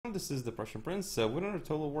this is the Prussian Prince. With another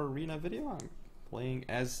Total War Arena video. I'm playing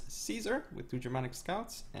as Caesar with 2 Germanic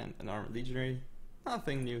scouts and an armored legionary.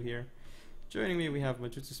 Nothing new here. Joining me we have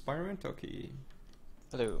Majutsu Spyro and Toki.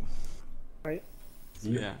 Hello. Right.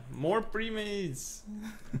 Yeah, more pre-mades!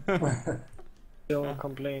 Still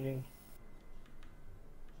complaining.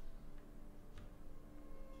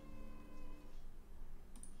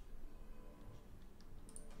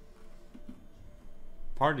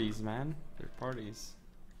 Parties, man. They're parties.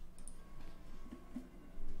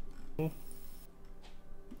 I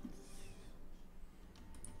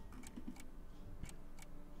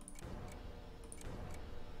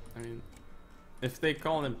mean, if they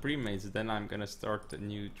call them pre-mates, then I'm gonna start a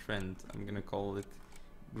new trend. I'm gonna call it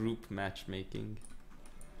group matchmaking.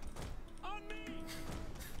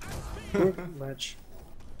 Group match.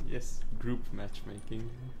 Yes, group matchmaking.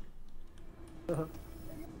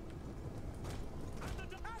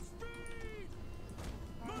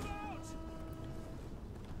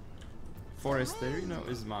 Foresterino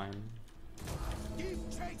is mine.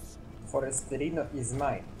 Foresterino is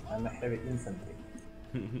mine. I'm a heavy infantry.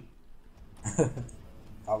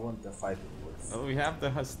 I want the fighting words. Well, we have the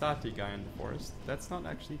Hastati guy in the forest. That's not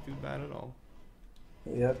actually too bad at all.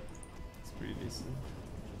 Yep. It's pretty decent.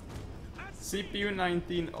 CPU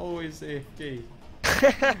 19 always AFK.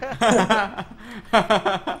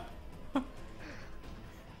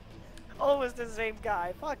 Always the same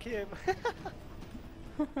guy. Fuck him.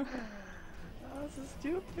 That's so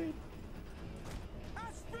stupid.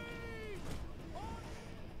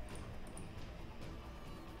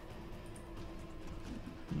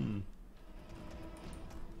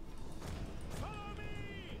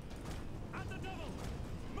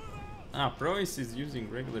 Ah, Prois is using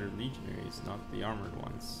regular legionaries, not the armored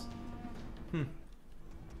ones.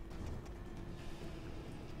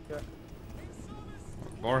 Yeah.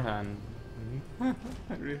 Borhan.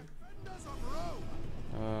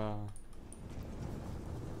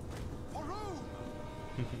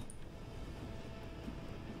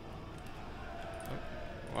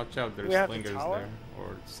 Watch out, there's We have the slingers tower? there,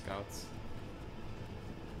 or scouts.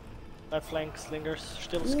 Left flank slingers,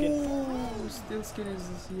 still skin. Ooh, still skin is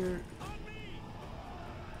here.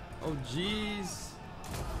 Oh jeez.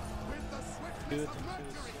 Dude,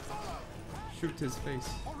 Shoot his face.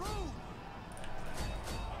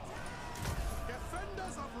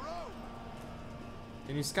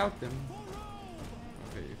 Can you scout them?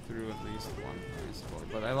 Okay, you threw at least one. Nice ball.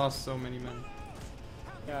 But I lost so many men.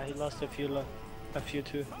 yeah, he lost a few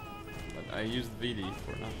too. But I used VD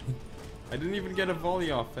for nothing. I didn't even get a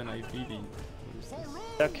volley off and I VD. What is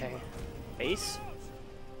this? Okay. Base?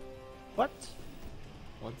 What?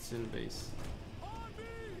 What's in base?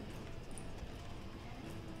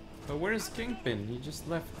 But where's Kingpin? He just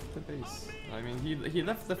left the base. I mean, he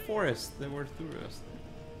left the forest. There were Thuros.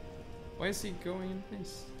 Why is he going in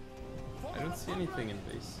base? I don't see anything in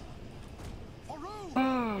base.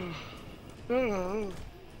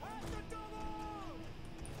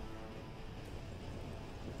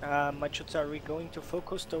 Majutsu, are we going to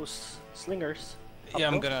focus those slingers? Yeah,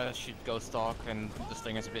 I'm Up gonna shoot Ghost Dog and the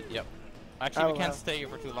slingers a bit, yep. Actually, we can't have- stay here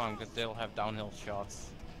for too long because they'll have downhill shots.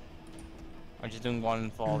 I'm just doing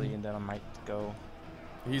one volley and then I might go.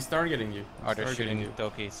 He's targeting you. Oh, they're targeting shooting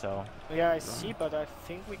Toki, so... Yeah, I see, but I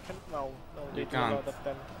think we can. No, they You do a can't. lot of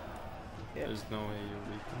them. Yeah. There's no way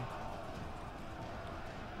you're leaking.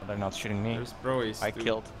 But they're not shooting me. There's Prois I too.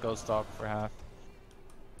 killed Ghost Dog for half.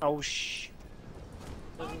 Oh shh!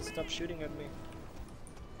 Doesn't stop shooting at me.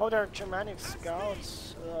 Oh, they're Germanic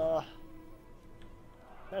scouts.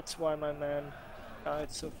 That's why my man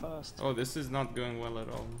died so fast. Oh, this is not going well at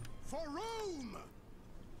all. For Rome!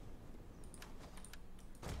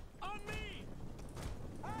 On me!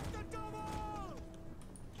 At the double!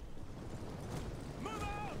 Move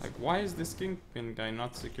out! Like, why is this Kingpin guy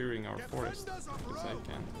not securing our forest? Because I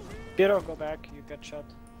can. Piro, go back. You get shot.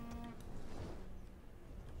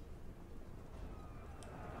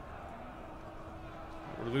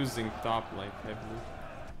 We're losing top like heavily.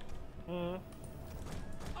 Hmm.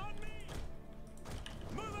 On me!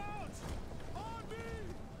 Move out! On me!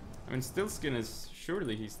 I mean, Stillskin is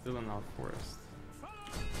surely he's still in our forest. Follow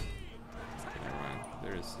me! Okay, never mind.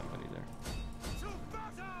 There is somebody there. To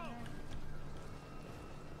battle!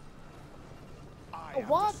 Oh,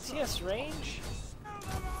 what? He has range?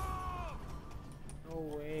 No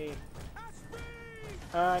way.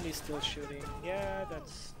 And he's still shooting. Yeah,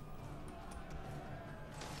 that's.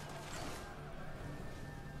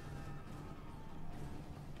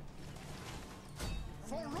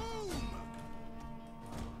 For Rome!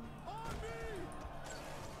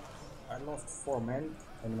 I lost 4 men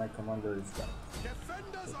and my commander is dead.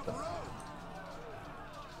 Defenders of Rome!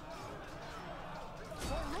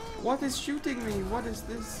 What is shooting me? What is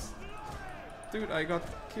this? Dude, I got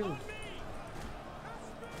killed.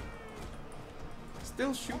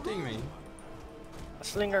 Still shooting me.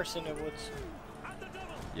 Slingers in the woods.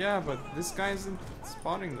 Yeah, but this guy isn't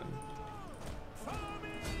spotting them.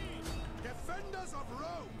 Defenders of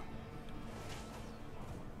Rome.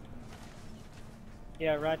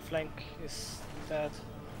 Yeah, right flank is dead.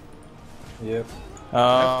 Yep.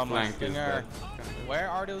 Left flank is Slinger. dead. Where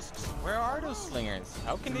are those slingers?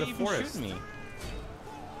 How can In they the even forest. shoot me?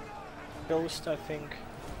 Ghost, I think.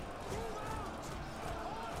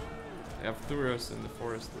 They have Thuros in the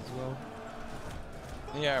forest as well.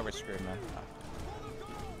 Yeah, we're screwed, man.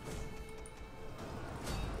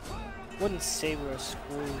 Wouldn't say we're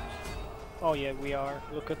screwed. Oh yeah, we are.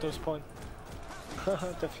 Look at those points.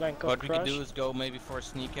 The flank of What we can Crush. do is go maybe for a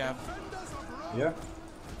sneak cap. Yeah.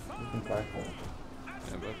 You can try.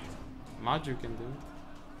 Yeah, but Maju can do it.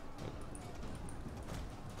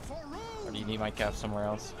 For Rome. Or do you need my cap somewhere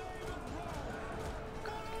else?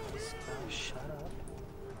 This guy, shut up.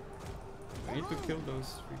 I need to kill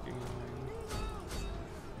those freaking annoying.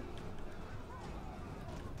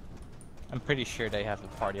 I'm pretty sure they have a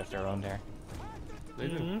party of their own there. They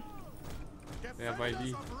do. They have ID.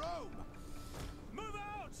 Defenders of Rome. Move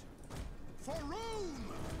out. For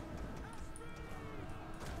Rome.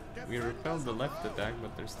 We repelled the left attack,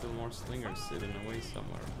 but there's still more slingers sitting away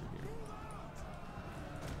somewhere over here.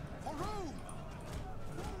 For Rome.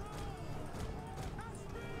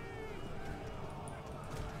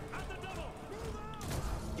 At the double.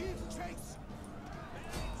 Give chase.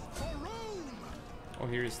 For Rome. Oh,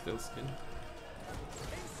 here is still skin. In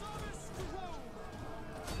service to Rome.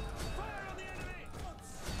 Fire on the enemy.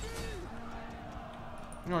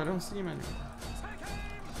 No, I don't see him anymore. Take aim.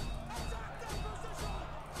 Attack that position.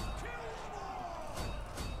 Kill them all.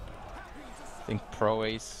 Happy to I think Pro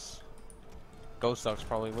Ace Ghost Dog's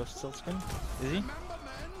probably with Silkskin. Is he? remember,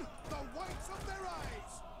 men, the whites of their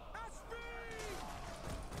eyes. At speed.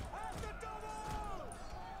 At the double.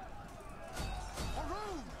 For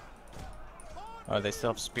Rome. Oh, they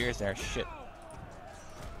still have spears there. Shit.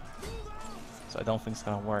 So I don't think it's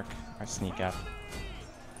gonna work. Our sneak up.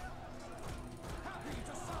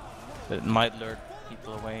 But it might lure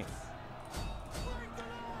people away.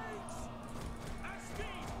 At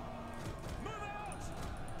speed. Move out.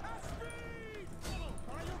 At speed.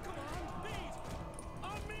 By your command, lead.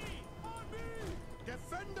 On me. On me.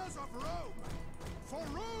 Defenders of Rome. For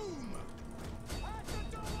Rome. At the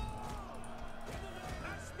double.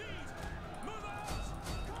 At speed. Move out.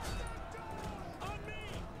 On me.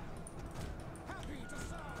 Happy to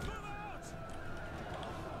serve. Move out.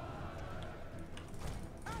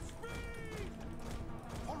 At speed.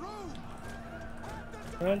 For Rome.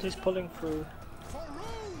 At the And he's pulling through. For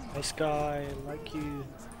Rome. Nice guy, like you.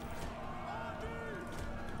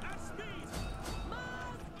 At speed.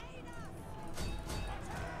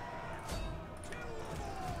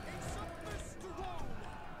 In service to Rome.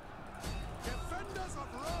 Defenders of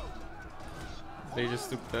Rome. They just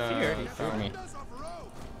took Fear, he the. threw me. Defenders of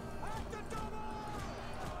Rome. At the double.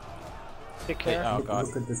 Take care. Oh Look, god.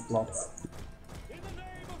 look at this blocks. In the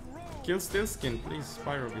name of Rome. Kill Stillskin, please.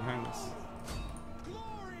 Spyro behind us.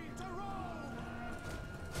 Glory to Rome.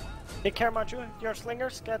 Take care, Maju. Your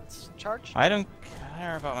slingers get charged. I don't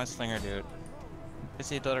care about my slinger, dude. I'm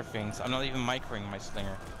busy with other things. I'm not even microing my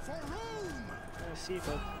slinger. For Rome. I see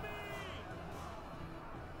that.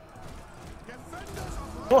 Defenders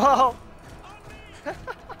of Rome. Whoa!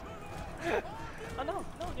 Oh no,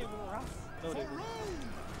 no, they were around. No, they For were. Rome.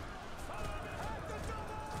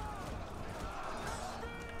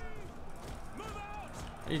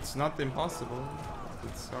 It's not impossible.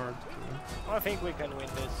 It's hard. To... I think we can win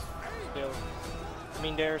this. Still. I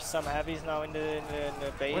mean, there's some heavies now in the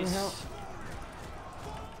base. What the hell?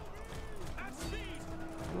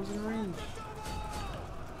 I was in range.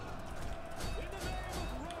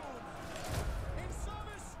 In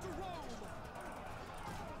service to Rome.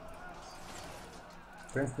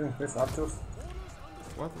 Prince, archers.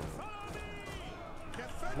 What?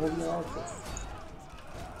 Move your archers.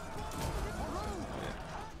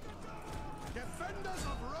 Defenders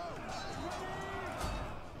of Rome.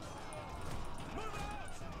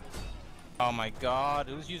 Oh my god,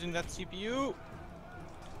 who's using that CPU?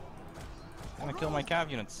 I'm gonna kill my cav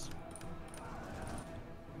units.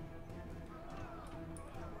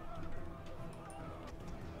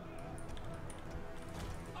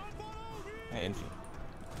 Hey, Infi.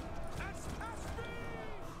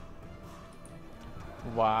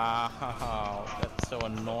 Wow, that's so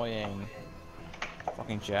annoying.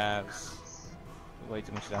 Fucking jabs. Way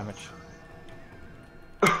too much damage.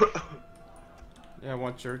 Yeah,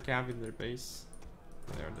 watch your cav in their base.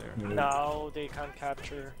 They're there. No, they can't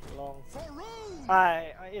capture long. For room!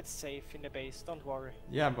 It's safe in the base, don't worry.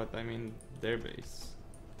 Yeah, but I mean their base.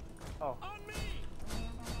 Oh, On me!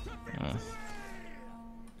 Mm.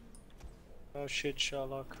 oh shit,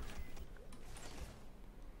 Sherlock.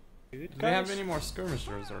 Dude, Do they have guys? any more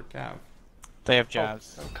skirmishers or cav? They have Oh,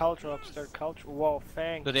 jabs. culture ups, they're culture. Whoa,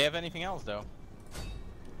 thank. Do they have anything else though?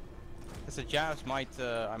 Because the jabs might,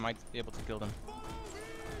 I might be able to kill them.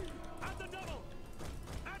 At the double!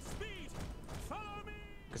 At speed! Follow me!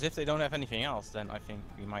 Because if they don't have anything else, then I think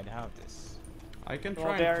we might have this. I can try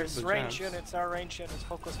Well, and kill there's the range jabs. units, our range units,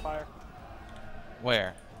 focus fire.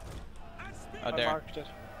 Where? At speed! Oh, I there. marked it.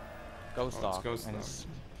 Ghost Oh, it's Dog. Ghost And Dog.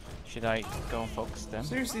 should I go and focus them?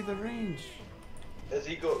 Seriously, the range. Has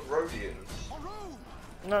he got Rhodians? For room!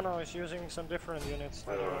 No, he's using some different units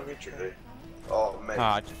than the original. Actually. Oh, mate.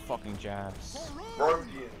 Ah, just fucking jabs. For room!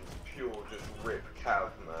 Rhodians pure just rip cav,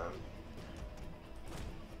 man.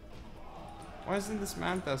 Why isn't this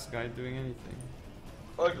Mantas guy doing anything?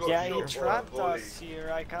 I got Yeah, shot he by a trapped volley. us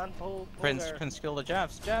here. I can't pull Prince, there. Prince, kill the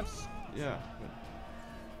jabs. Jabs. Yeah, but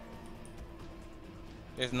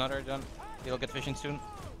There's another done. He'll get vision soon.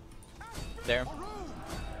 There. For room!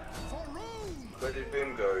 For room! Where did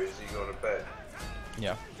Bim go? Is he gone to bed?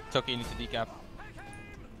 Yeah. Toki, you need to decap.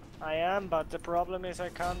 I am, but the problem is I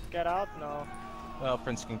can't get out now. Well,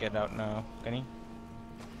 Prince can get out now. Can he?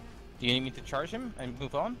 Do you need me to charge him and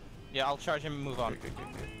move on? Yeah, I'll charge him and move on. okay.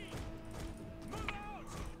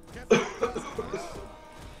 Defenders of Rome!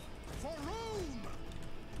 For room!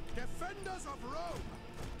 Defenders of Rome!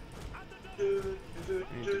 At the double!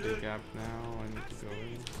 I need to decap now. I need to go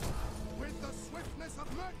in. With the swiftness of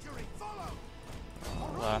Mercury, follow!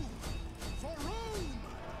 For Rome!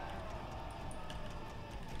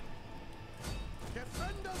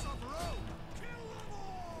 Defenders of Rome! Kill them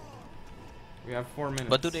all! We have 4 minutes.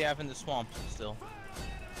 What do they have in the swamp still?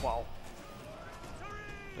 Wow.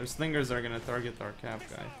 Their slingers are gonna target our cav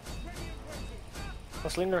guy. The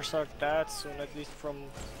slingers are dead soon, at least from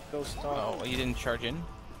those Oh, stuff. you didn't charge in?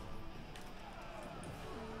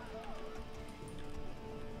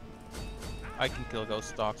 I can kill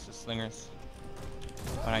ghost dogs with slingers.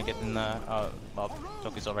 When I get in the... well,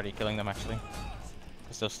 Toki's already killing them actually.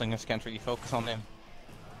 Because those slingers can't really focus on him.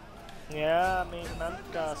 Yeah, I mean,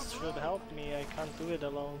 Mantgas should help me. I can't do it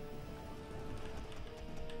alone.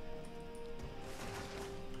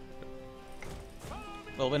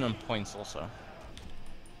 We'll win on points also.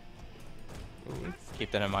 Oh,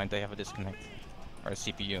 Keep that in mind, they have a disconnect. Or a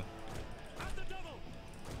CPU.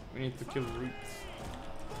 we need to kill roots.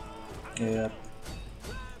 Yeah.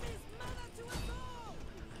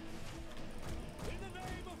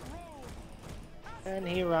 And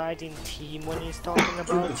he ride in team when he's talking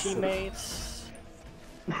about teammates.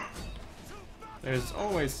 There's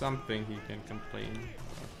always something he can complain.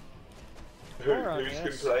 Alright, Who's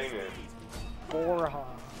yes. complaining? Borhan.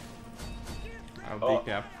 I'll Oh.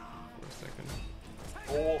 decap for a second.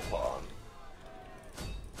 Orhan.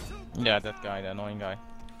 Yeah, that guy, the annoying guy.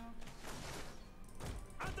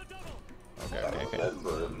 Okay, I okay.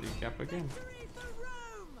 remember him. Decap again.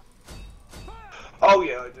 Oh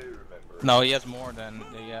yeah, I do remember him. No, he has more than...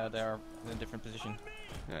 Yeah, they are in a different position.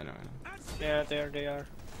 Yeah, I know. Yeah, there they are.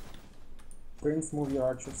 Prince, move your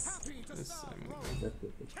archers. This I'm moving. That's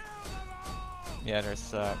it. Yeah,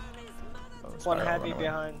 there's... oh, One Spiral, heavy run away.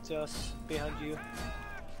 behind us, behind you.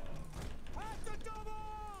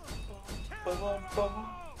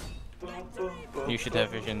 You should have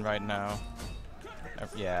vision right now.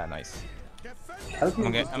 Yeah, nice. Help me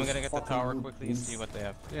I'm with gonna this get the fucking tower root, quickly and please. see what they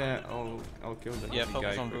have. Yeah, I'll kill the Yeah, heavy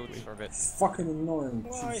focus guy on quickly. roots for a bit. It's fucking annoying.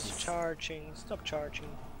 Why is Jesus. charging? Stop charging.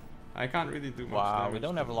 I can't really do much Wow, damage. we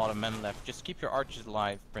don't have a to lot of men left. Just keep your archers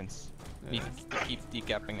alive, Prince. Yeah. Need to keep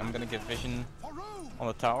decapping. I'm gonna get vision For Rome! on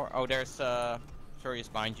the tower. Oh, there's Furious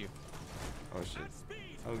behind you. Oh shit.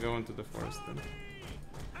 I'll go into the forest then.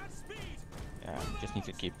 Yeah, just need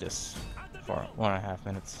to keep this for 1.5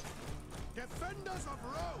 minutes. Defenders of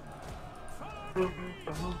Rome!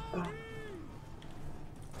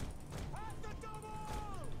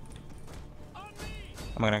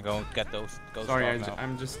 I'm gonna go get those ghost Sorry, dogs now.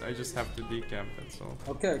 I just have to decap, that's all.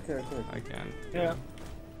 Okay. I can't. Yeah,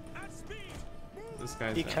 This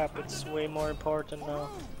guy's decap, it's way more important now.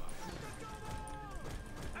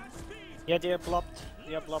 Yeah, they are blocked.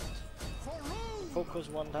 They are blocked. For Rome! Focus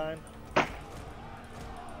one time.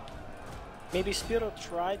 Maybe Spiro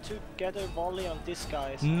try to get a volley on this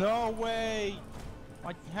guy. No way!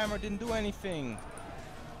 My hammer didn't do anything.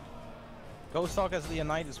 Ghost Dog has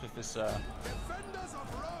Leonidas with his Defenders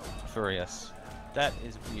of Rome! Furious. That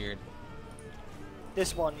is weird.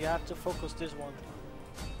 This one, you have to focus this one.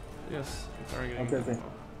 Yes, I'm targeting. Okay, okay.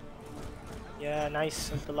 Yeah,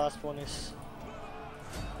 nice. And the last one is...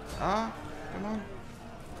 Ah, come on.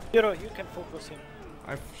 Hero, you can focus him.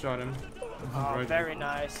 I've shot him. Oh, Right very before.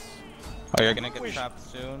 nice. Oh, you're gonna get Wish- trapped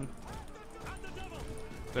soon.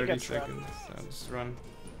 30 got trapped. seconds. I'll just run.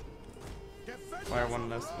 Fire one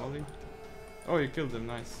last volley. Oh, you killed him.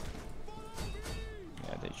 Nice.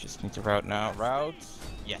 Yeah, they just need to route now. Route.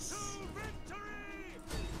 Yes.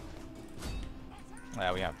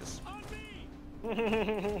 Yeah, we have this.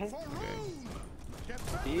 Okay.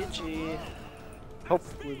 GG.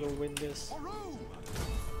 Hope we will win this.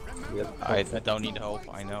 Yep. I don't need hope.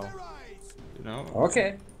 I know. You know.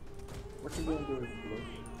 Okay. What you gonna do with blue?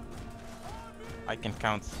 I can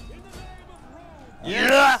count.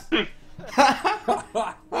 Yes!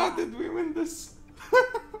 How did we win this?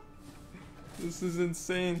 This is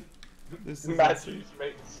insane. This is insane. Matthew's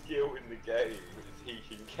main skill in the game is he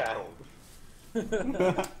can count.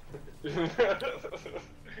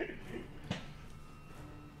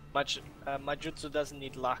 Majutsu doesn't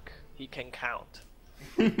need luck. He can count.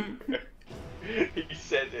 He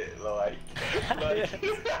said it like like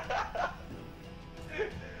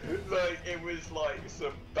it was like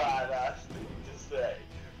some badass thing to say.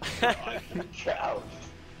 I can count.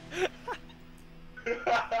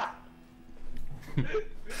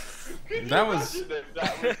 Could That you was- imagine if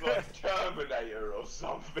that was like Terminator or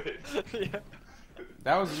something? Yeah.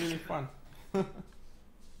 That was really fun.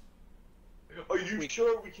 Are you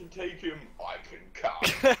sure we can take him? I can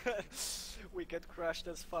count. We get crushed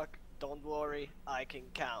as fuck. Don't worry, I can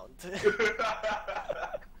count.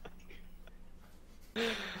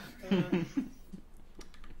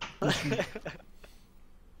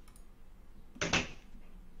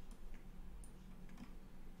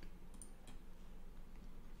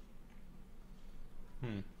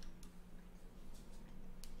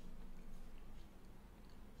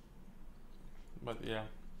 But yeah.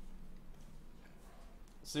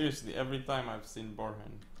 Seriously, every time I've seen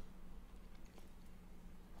Borhan,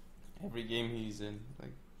 every game he's in,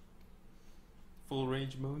 like, full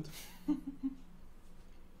rage mode.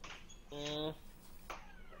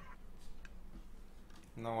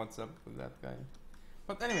 Know what's up with that guy.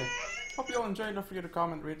 But anyway, hope you all enjoyed. Don't forget to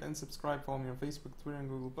comment, rate, and subscribe. Follow me on Facebook, Twitter, and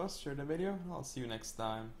Google+. Share the video. I'll see you next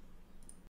time.